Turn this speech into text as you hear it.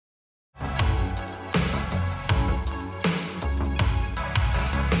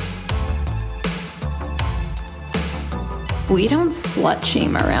We don't slut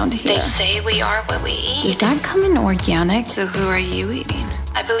shame around here. They say we are what we eat. Does that come in organic? So who are you eating?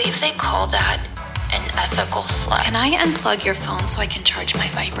 I believe they call that an ethical slut. Can I unplug your phone so I can charge my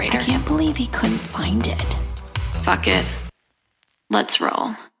vibrator? I can't believe he couldn't find it. Fuck it. Let's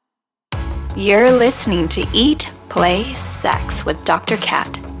roll. You're listening to Eat, Play, Sex with Dr.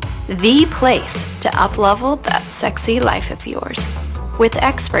 Cat. The place to uplevel that sexy life of yours. With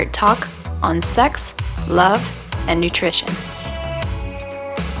expert talk on sex, love, and nutrition.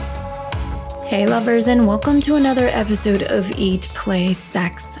 Hey lovers, and welcome to another episode of Eat, Play,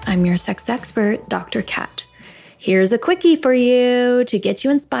 Sex. I'm your sex expert, Dr. Cat. Here's a quickie for you to get you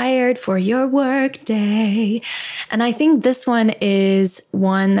inspired for your work day. And I think this one is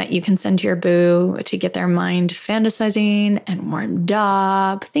one that you can send to your boo to get their mind fantasizing and warmed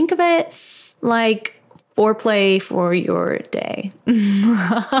up. Think of it like foreplay for your day.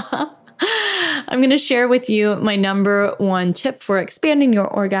 I'm going to share with you my number one tip for expanding your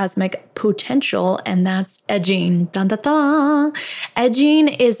orgasmic potential, and that's edging. Dun, dun, dun. Edging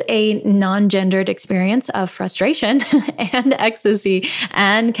is a non-gendered experience of frustration and ecstasy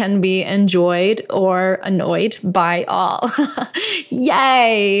and can be enjoyed or annoyed by all.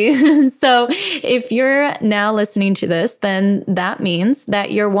 Yay! So if you're now listening to this, then that means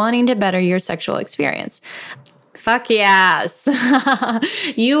that you're wanting to better your sexual experience. Fuck yes.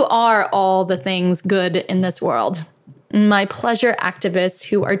 You are all the things good in this world. My pleasure activists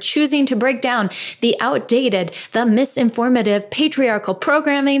who are choosing to break down the outdated, the misinformative, patriarchal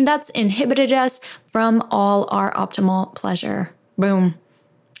programming that's inhibited us from all our optimal pleasure. Boom.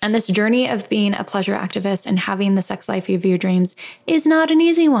 And this journey of being a pleasure activist and having the sex life of your dreams is not an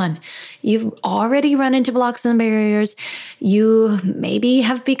easy one. You've already run into blocks and barriers. You maybe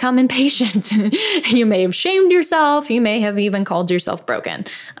have become impatient. You may have shamed yourself. You may have even called yourself broken.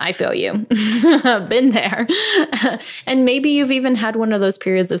 I feel you. Been there. And maybe you've even had one of those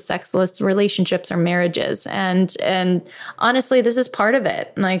periods of sexless relationships or marriages. And honestly, this is part of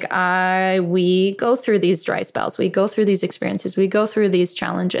it. We go through these dry spells. We go through these experiences. We go through these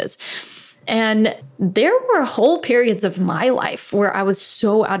challenges. And there were whole periods of my life where I was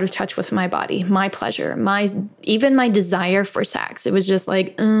so out of touch with my body, my pleasure, even my desire for sex. It was just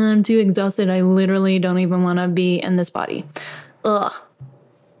like, I'm too exhausted. I literally don't even want to be in this body. Ugh.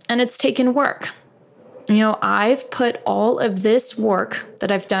 And it's taken work. You know, I've put all of this work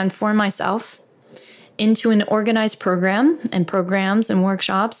that I've done for myself into an organized program and programs and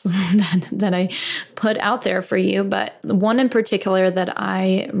workshops that I put out there for you. But one in particular that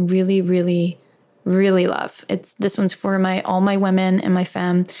I really, really, really love. This one's for all my women and my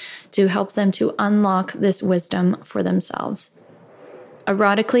femme to help them to unlock this wisdom for themselves.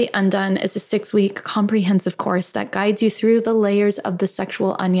 Erotically Undone is a 6-week comprehensive course that guides you through the layers of the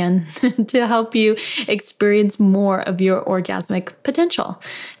sexual onion to help you experience more of your orgasmic potential.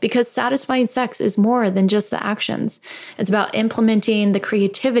 Because satisfying sex is more than just the actions. It's about implementing the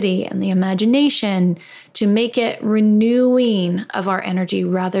creativity and the imagination to make it renewing of our energy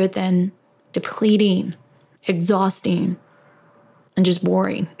rather than depleting, exhausting, and just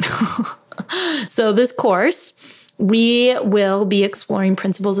boring. So this course, we will be exploring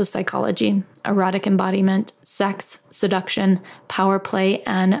principles of psychology, erotic embodiment, sex, seduction, power play,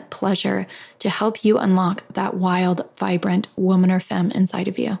 and pleasure to help you unlock that wild, vibrant woman or femme inside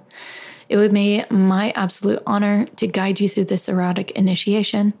of you. It would be my absolute honor to guide you through this erotic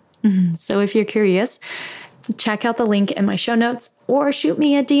initiation. So if you're curious, check out the link in my show notes or shoot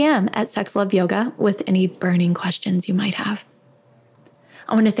me a DM at Sex Love Yoga with any burning questions you might have.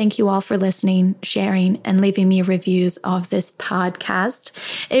 I want to thank you all for listening, sharing, and leaving me reviews of this podcast.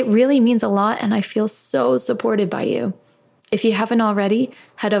 It really means a lot, and I feel so supported by you. If you haven't already,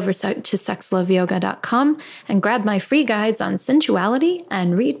 head over to sexloveyoga.com and grab my free guides on sensuality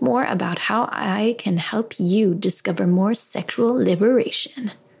and read more about how I can help you discover more sexual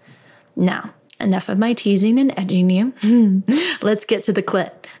liberation. Now, enough of my teasing and edging you. Let's get to the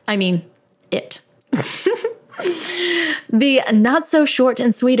clit. It. The not so short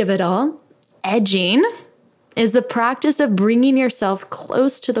and sweet of it all, edging, is the practice of bringing yourself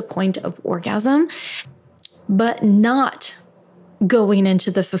close to the point of orgasm, but not going into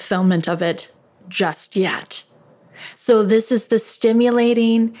the fulfillment of it just yet. So this is the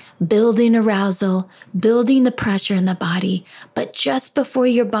stimulating, building arousal, building the pressure in the body, but just before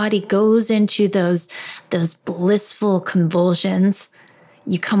your body goes into those blissful convulsions,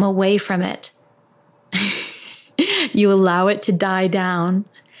 you come away from it. You allow it to die down,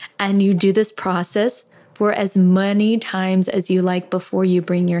 and you do this process for as many times as you like before you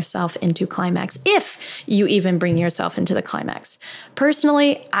bring yourself into climax, if you even bring yourself into the climax.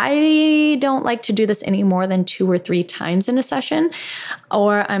 Personally, I don't like to do this any more than 2 or 3 times in a session,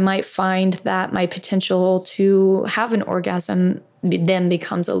 or I might find that my potential to have an orgasm then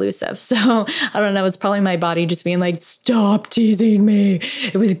becomes elusive. So I don't know, it's probably my body just being like, stop teasing me.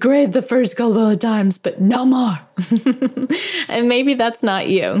 It was great the first couple of times, but no more. And maybe that's not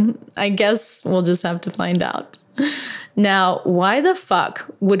you. I guess we'll just have to find out. Now, why the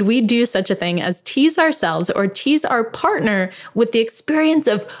fuck would we do such a thing as tease ourselves or tease our partner with the experience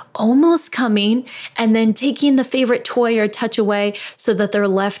of almost coming and then taking the favorite toy or touch away so that they're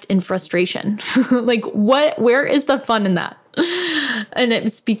left in frustration? Like, where is the fun in that? And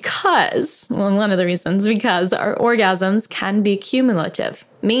it's because, well, one of the reasons, because our orgasms can be cumulative,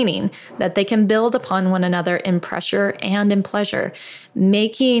 meaning that they can build upon one another in pressure and in pleasure,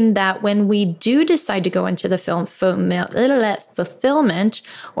 making that when we do decide to go into the fulfillment,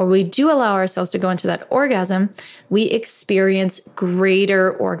 or we do allow ourselves to go into that orgasm, we experience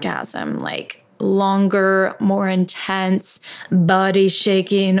greater orgasm, like longer, more intense,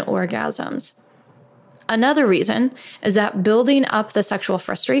 body-shaking orgasms. Another reason is that building up the sexual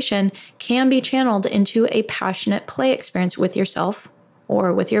frustration can be channeled into a passionate play experience with yourself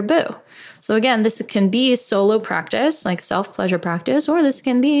or with your boo. So again, this can be solo practice, like self-pleasure practice, or this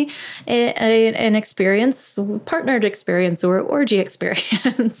can be an experience, partnered experience, or orgy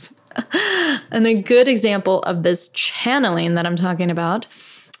experience. And a good example of this channeling that I'm talking about,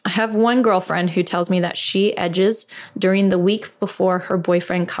 I have one girlfriend who tells me that she edges during the week before her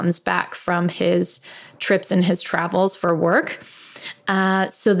boyfriend comes back from his trips and his travels for work,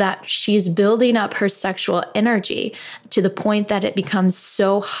 so that she's building up her sexual energy to the point that it becomes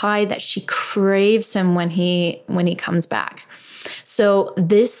so high that she craves him when he comes back. So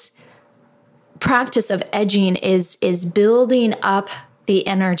this practice of edging is building up the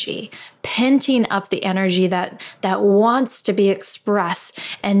energy, penting up the energy that wants to be expressed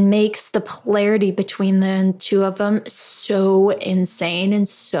and makes the polarity between the two of them so insane and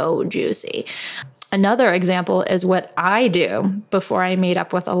so juicy. Another example is what I do before I meet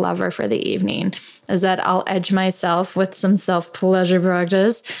up with a lover for the evening, is that I'll edge myself with some self-pleasure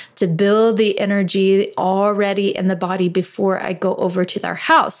practice to build the energy already in the body before I go over to their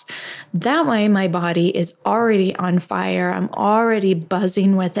house. That way my body is already on fire. I'm already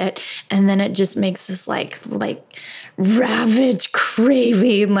buzzing with it. And then it just makes this like ravage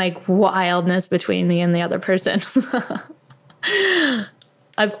craving, like wildness between me and the other person.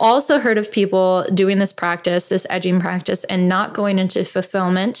 I've also heard of people doing this practice, this edging practice, and not going into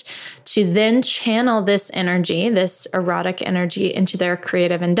fulfillment to then channel this energy, this erotic energy, into their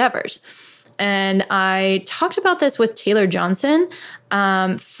creative endeavors. And I talked about this with Taylor Johnson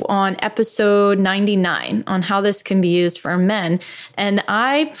on episode 99 on how this can be used for men. And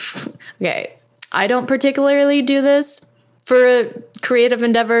I don't particularly do this for creative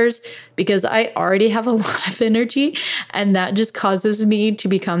endeavors because I already have a lot of energy, and that just causes me to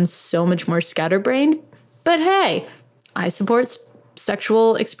become so much more scatterbrained. But hey, I support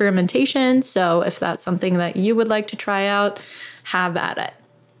sexual experimentation, so if that's something that you would like to try out, have at it.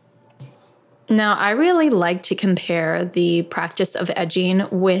 Now, I really like to compare the practice of edging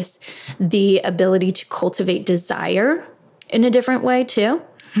with the ability to cultivate desire in a different way too.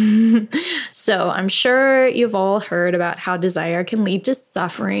 So I'm sure you've all heard about how desire can lead to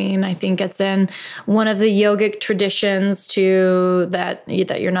suffering. I think it's in one of the yogic traditions too, that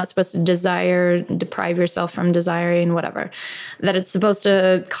you're not supposed to deprive yourself from desiring, whatever, that it's supposed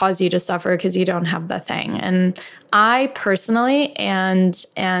to cause you to suffer because you don't have the thing. And I personally and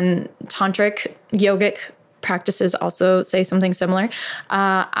tantric yogic practices also say something similar.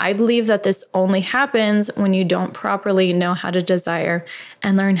 I believe that this only happens when you don't properly know how to desire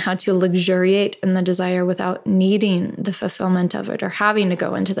and learn how to luxuriate in the desire without needing the fulfillment of it or having to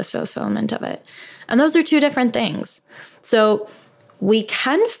go into the fulfillment of it. And those are two different things. So we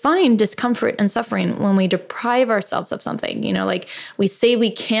can find discomfort and suffering when we deprive ourselves of something. You know, like we say we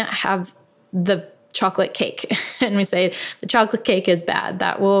can't have the chocolate cake and we say the chocolate cake is bad.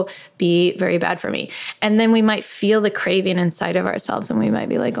 That will be very bad for me. And then we might feel the craving inside of ourselves and we might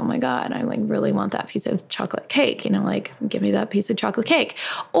be like, oh my God, I like really want that piece of chocolate cake, you know, like give me that piece of chocolate cake.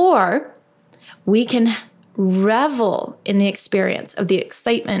 Or we can revel in the experience of the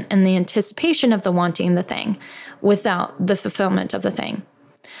excitement and the anticipation of the wanting the thing without the fulfillment of the thing.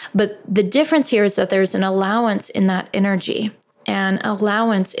 But the difference here is that there's an allowance in that energy and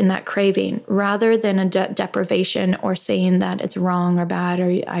allowance in that craving rather than a deprivation or saying that it's wrong or bad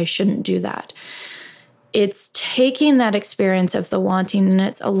or I shouldn't do that. It's taking that experience of the wanting and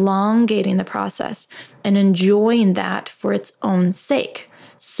it's elongating the process and enjoying that for its own sake.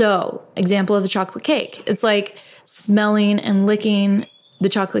 So, example of the chocolate cake. It's like smelling and licking the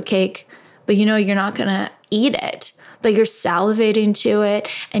chocolate cake, but you know you're not going to eat it, but you're salivating to it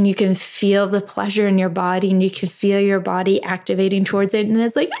and you can feel the pleasure in your body and you can feel your body activating towards it. And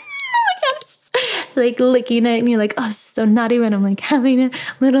it's like, oh my God, it's just like licking it and you're like, oh, this is so nutty when I'm like having a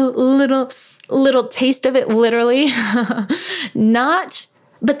little taste of it, literally.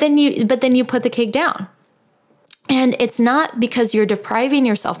 But then you put the cake down. And it's not because you're depriving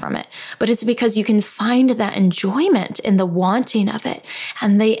yourself from it, but it's because you can find that enjoyment in the wanting of it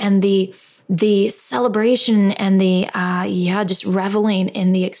and the celebration and the just reveling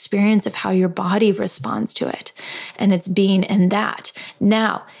in the experience of how your body responds to it. And it's being in that.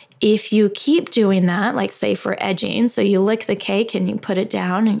 Now, if you keep doing that, like say for edging, so you lick the cake and you put it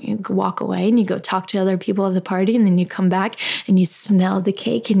down and you walk away and you go talk to other people at the party and then you come back and you smell the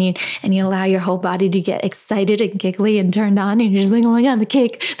cake and you allow your whole body to get excited and giggly and turned on and you're just like, oh my God, the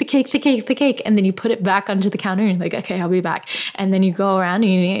cake. And then you put it back onto the counter and you're like, okay, I'll be back. And then you go around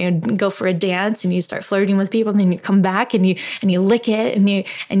and you go for a dance and you start flirting with people and then you come back and you lick it and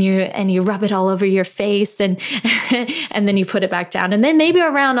you rub it all over your face and and then you put it back down. And then maybe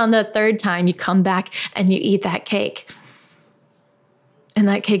around on the third time you come back and you eat that cake. And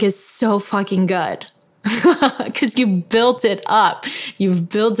that cake is so fucking good because you built it up. You've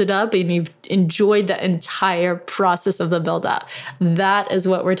built it up and you've enjoyed the entire process of the build up. That is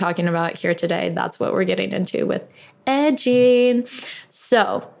what we're talking about here today. That's what we're getting into with edging.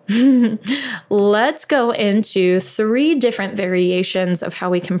 So let's go into 3 different variations of how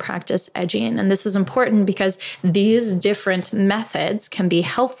we can practice edging. And this is important because these different methods can be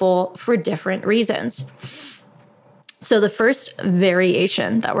helpful for different reasons. So the first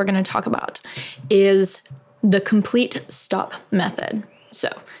variation that we're going to talk about is the complete stop method. So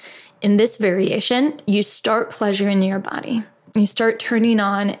in this variation, you start pleasuring your body. You start turning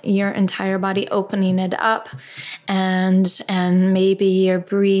on your entire body, opening it up, and maybe you're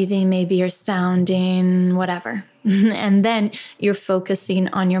breathing, maybe you're sounding, whatever. And then you're focusing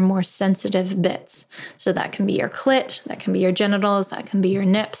on your more sensitive bits. So that can be your clit, that can be your genitals, that can be your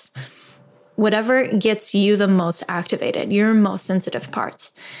nips. Whatever gets you the most activated, your most sensitive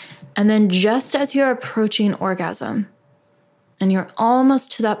parts. And then just as you're approaching orgasm, and you're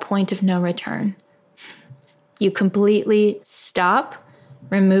almost to that point of no return, you completely stop,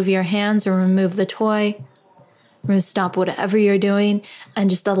 remove your hands or remove the toy, stop whatever you're doing, and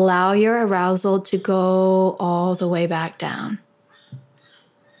just allow your arousal to go all the way back down.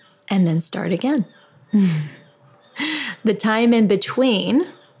 And then start again. The time in between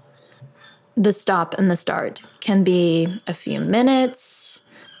the stop and the start can be a few minutes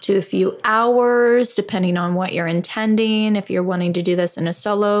to a few hours, depending on what you're intending. If you're wanting to do this in a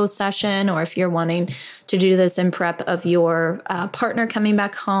solo session, or if you're wanting to do this in prep of your partner coming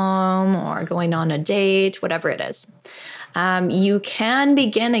back home or going on a date, whatever it is. You can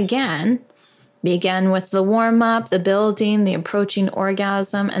begin with the warm up, the building, the approaching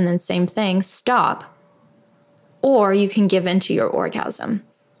orgasm, and then same thing, stop. Or you can give into your orgasm.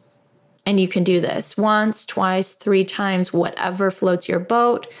 And you can do this once, twice, 3 times, whatever floats your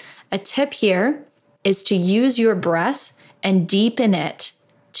boat. A tip here is to use your breath and deepen it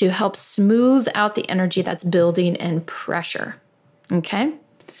to help smooth out the energy that's building in pressure. Okay?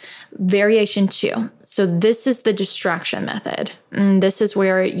 Variation 2. So this is the distraction method. And this is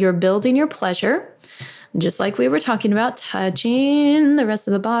where you're building your pleasure, just like we were talking about, touching the rest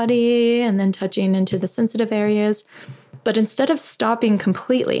of the body and then touching into the sensitive areas. But instead of stopping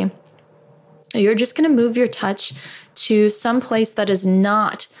completely, you're just going to move your touch to some place that is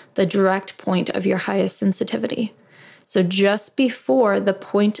not the direct point of your highest sensitivity. So just before the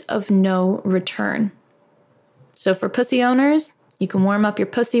point of no return. So for pussy owners, you can warm up your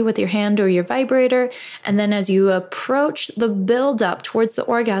pussy with your hand or your vibrator. And then as you approach the buildup towards the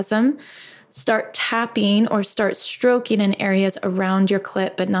orgasm, start tapping or start stroking in areas around your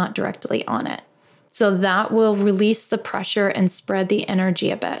clit, but not directly on it. So that will release the pressure and spread the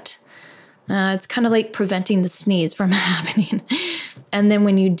energy a bit. It's kind of like preventing the sneeze from happening. And then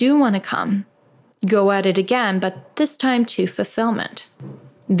when you do want to come, go at it again, but this time to fulfillment.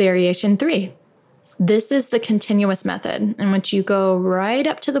 Variation 3. This is the continuous method in which you go right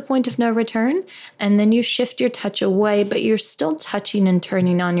up to the point of no return, and then you shift your touch away, but you're still touching and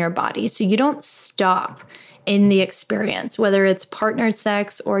turning on your body. So you don't stop in the experience, whether it's partnered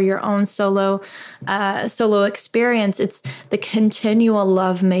sex or your own solo experience. It's the continual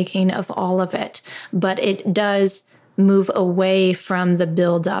lovemaking of all of it, but it does move away from the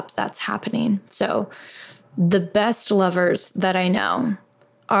buildup that's happening. So the best lovers that I know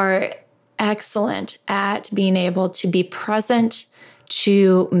are excellent at being able to be present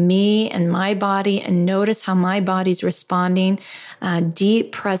to me and my body and notice how my body's responding.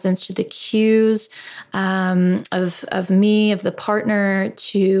 Deep presence to the cues of me, of the partner,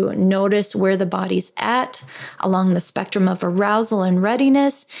 to notice where the body's at along the spectrum of arousal and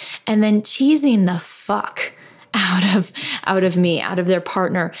readiness, and then teasing the fuck out of me, out of their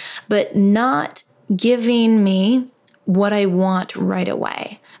partner, but not giving me what I want right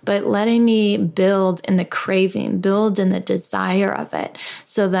away, but letting me build in the craving, build in the desire of it,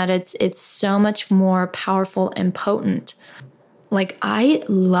 so that it's so much more powerful and potent. Like, I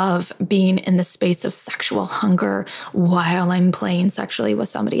love being in the space of sexual hunger while I'm playing sexually with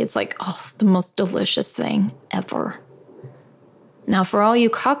somebody. It's like, oh, the most delicious thing ever. Now, for all you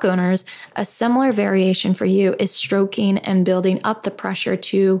cock owners, a similar variation for you is stroking and building up the pressure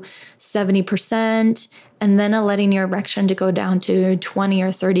to 70%, and then letting your erection to go down to 20 or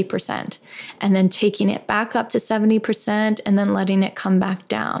 30%, and then taking it back up to 70%, and then letting it come back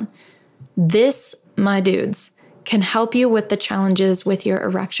down. This, my dudes, can help you with the challenges with your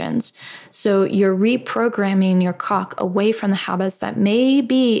erections. So you're reprogramming your cock away from the habits that may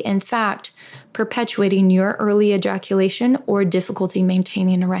be, in fact, perpetuating your early ejaculation or difficulty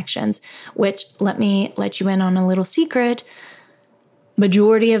maintaining erections, which, let me let you in on a little secret.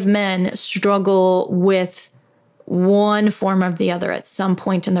 Majority of men struggle with one form or the other at some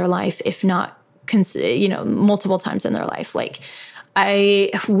point in their life, if not, multiple times in their life. Like,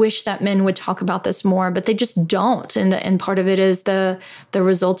 I wish that men would talk about this more, but they just don't. And part of it is the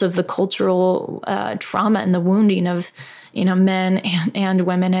result of the cultural trauma and the wounding of, men and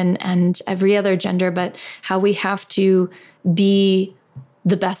women and every other gender, but how we have to be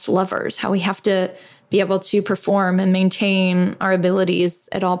the best lovers, how we have to be able to perform and maintain our abilities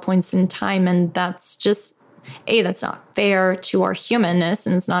at all points in time. And that's just, that's not fair to our humanness,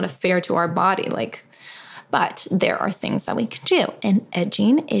 and it's not fair to our body. But there are things that we can do, and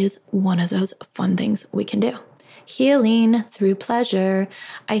edging is one of those fun things we can do. Healing through pleasure.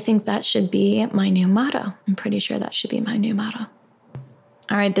 I think that should be my new motto. I'm pretty sure that should be my new motto.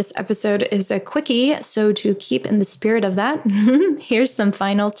 All right, this episode is a quickie, so to keep in the spirit of that, here's some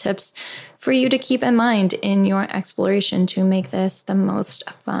final tips for you to keep in mind in your exploration to make this the most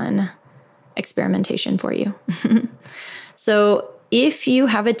fun experimentation for you. So, if you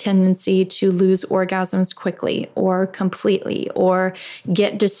have a tendency to lose orgasms quickly or completely or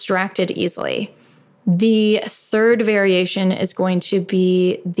get distracted easily, the third variation is going to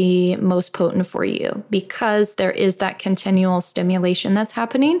be the most potent for you, because there is that continual stimulation that's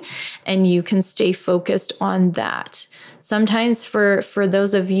happening and you can stay focused on that. Sometimes for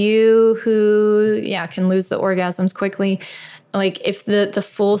those of you who, can lose the orgasms quickly, like if the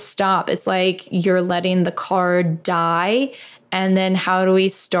full stop, it's like you're letting the car die. And then how do we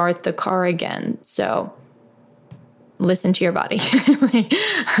start the car again? So listen to your body.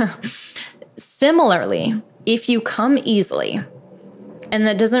 Similarly, if you come easily, and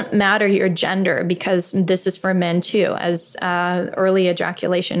that doesn't matter your gender, because this is for men too, as early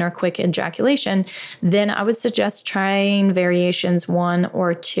ejaculation or quick ejaculation, then I would suggest trying variations 1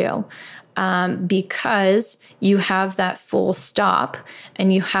 or 2. Because you have that full stop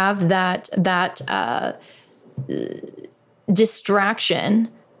and you have that distraction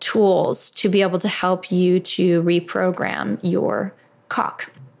tools to be able to help you to reprogram your cock.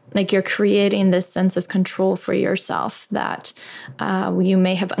 Like, you're creating this sense of control for yourself that you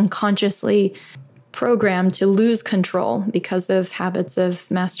may have unconsciously programmed to lose control because of habits of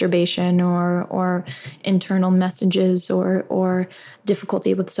masturbation or internal messages or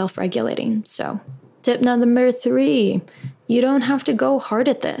difficulty with self-regulating. So, tip number 3, you don't have to go hard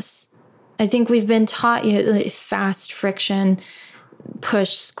at this. I think we've been taught fast friction,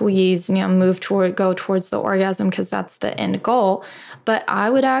 push, squeeze, go towards the orgasm because that's the end goal. But I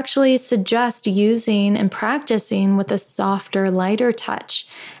would actually suggest using and practicing with a softer, lighter touch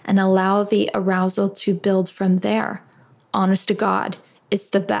and allow the arousal to build from there. Honest to God, it's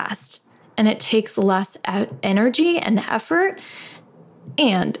the best. And it takes less energy and effort,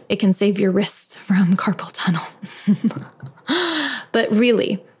 and it can save your wrists from carpal tunnel. But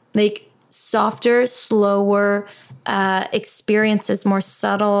really, softer, slower experiences, more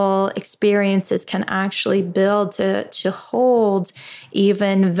subtle experiences can actually build to hold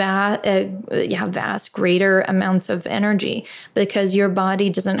even vast, greater amounts of energy, because your body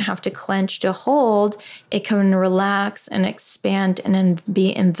doesn't have to clench to hold. It can relax and expand and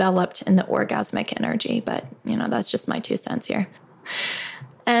be enveloped in the orgasmic energy. But, that's just my 2 cents here.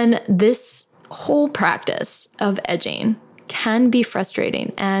 And this whole practice of edging can be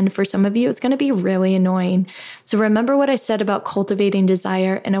frustrating. And for some of you, it's going to be really annoying. So remember what I said about cultivating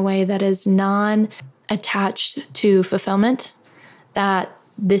desire in a way that is non-attached to fulfillment, that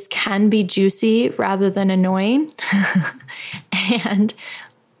this can be juicy rather than annoying. And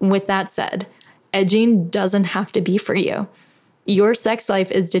with that said, edging doesn't have to be for you. Your sex life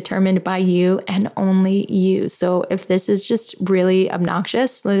is determined by you and only you. So if this is just really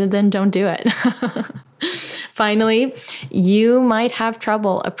obnoxious, then don't do it. Finally, you might have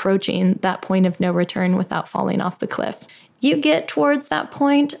trouble approaching that point of no return without falling off the cliff. You get towards that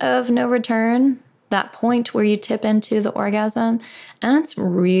point of no return, that point where you tip into the orgasm, and it's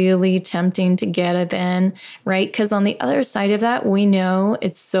really tempting to get it in, right? Because on the other side of that, we know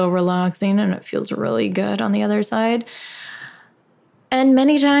it's so relaxing and it feels really good on the other side. And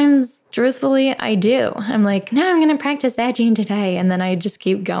many times, truthfully, I do. I'm like, no, I'm going to practice edging today. And then I just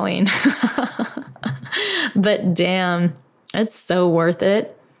keep going. But damn, it's so worth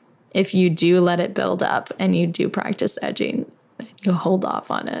it if you do let it build up and you do practice edging. You hold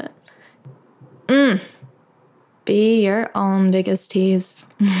off on it. Be your own biggest tease.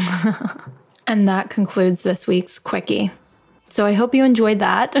 And that concludes this week's Quickie. So I hope you enjoyed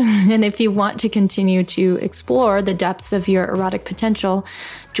that. And if you want to continue to explore the depths of your erotic potential,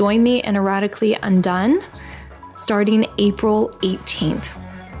 join me in Erotically Undone starting April 18th.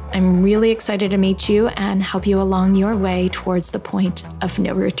 I'm really excited to meet you and help you along your way towards the point of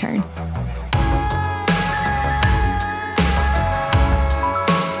no return.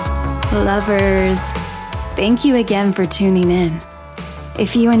 Lovers, thank you again for tuning in.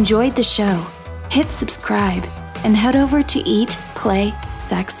 If you enjoyed the show, hit subscribe and head over to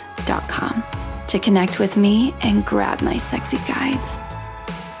eatplaysex.com to connect with me and grab my sexy guides.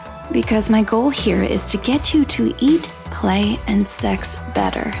 Because my goal here is to get you to eat, play, and sex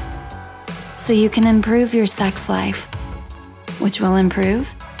better so you can improve your sex life, which will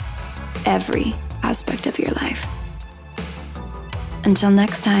improve every aspect of your life. Until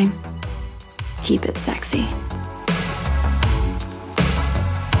next time, keep it sexy.